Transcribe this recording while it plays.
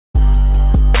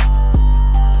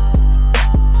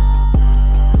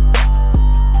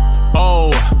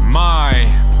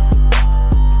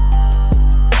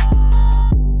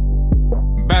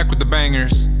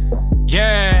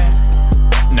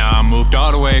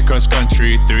headed cross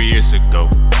country 3 years ago.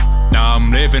 Now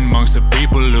I'm living amongst the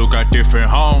people who got different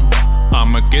homes.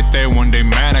 I'ma get there one day,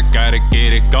 man, I gotta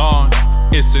get it gone.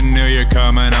 It's a new year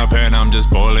coming up and I'm just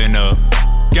boiling up.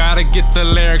 Gotta get the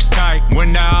lyrics tight.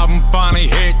 When the album finally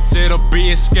hits, it'll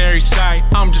be a scary sight.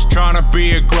 I'm just tryna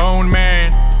be a grown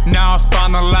man. Now I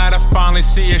found the light, I finally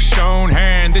see a shown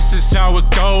hand. This is how it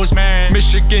goes, man.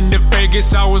 Michigan to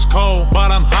Vegas, I was cold,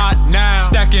 but I'm hot now.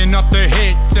 Stacking up the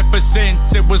hits, ever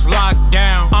since it was locked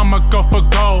down. I'ma go for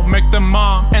gold, make the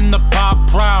mom and the pop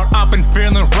proud. I've been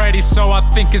feeling ready, so I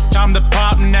think it's time to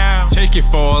pop now. Take it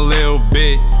for a little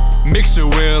bit, mix it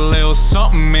with a little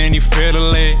something and you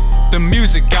fiddle it. The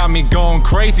music got me going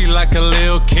crazy like a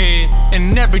little kid.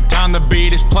 And every time the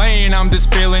beat is playing, I'm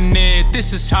just feeling it.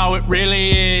 This is how it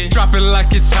really is. Drop it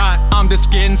like it's hot, I'm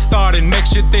just getting started. Make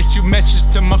sure this you message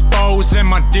to my foes and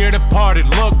my dear departed.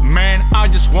 Look, man, I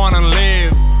just wanna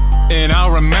live. And I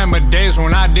remember days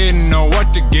when I didn't know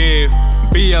what to give.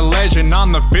 Be a legend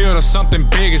on the field or something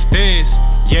big as this.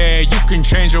 Yeah, you can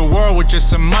change the world with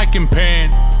just a mic and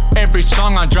pen. Every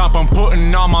song I drop, I'm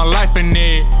putting all my life in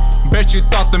it. Bet you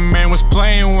thought the man was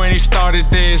playing when he started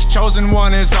this. Chosen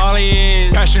one is all he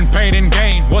is. Passion, pain, and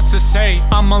gain, what's to say?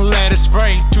 I'ma let it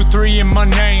spray. 2, 3 in my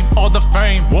name, all the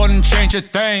fame wouldn't change a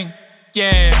thing.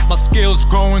 Yeah, my skills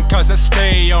growing cause I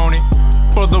stay on it.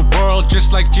 For the world,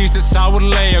 just like Jesus, I would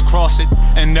lay across it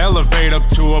and elevate up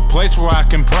to a place where I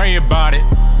can pray about it.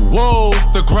 Whoa,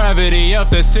 the gravity of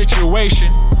the situation.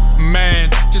 Man,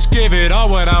 just give it all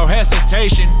without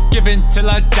hesitation. Give it till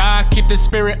I die, keep the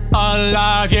spirit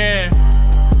alive, yeah.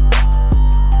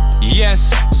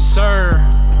 Yes, sir.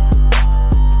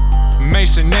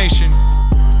 Mason Nation,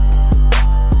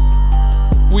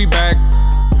 we back,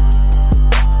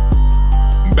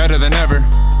 better than ever.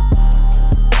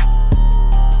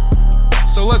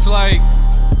 So let's like,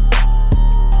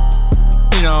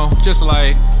 you know, just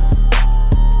like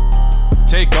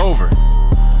take over.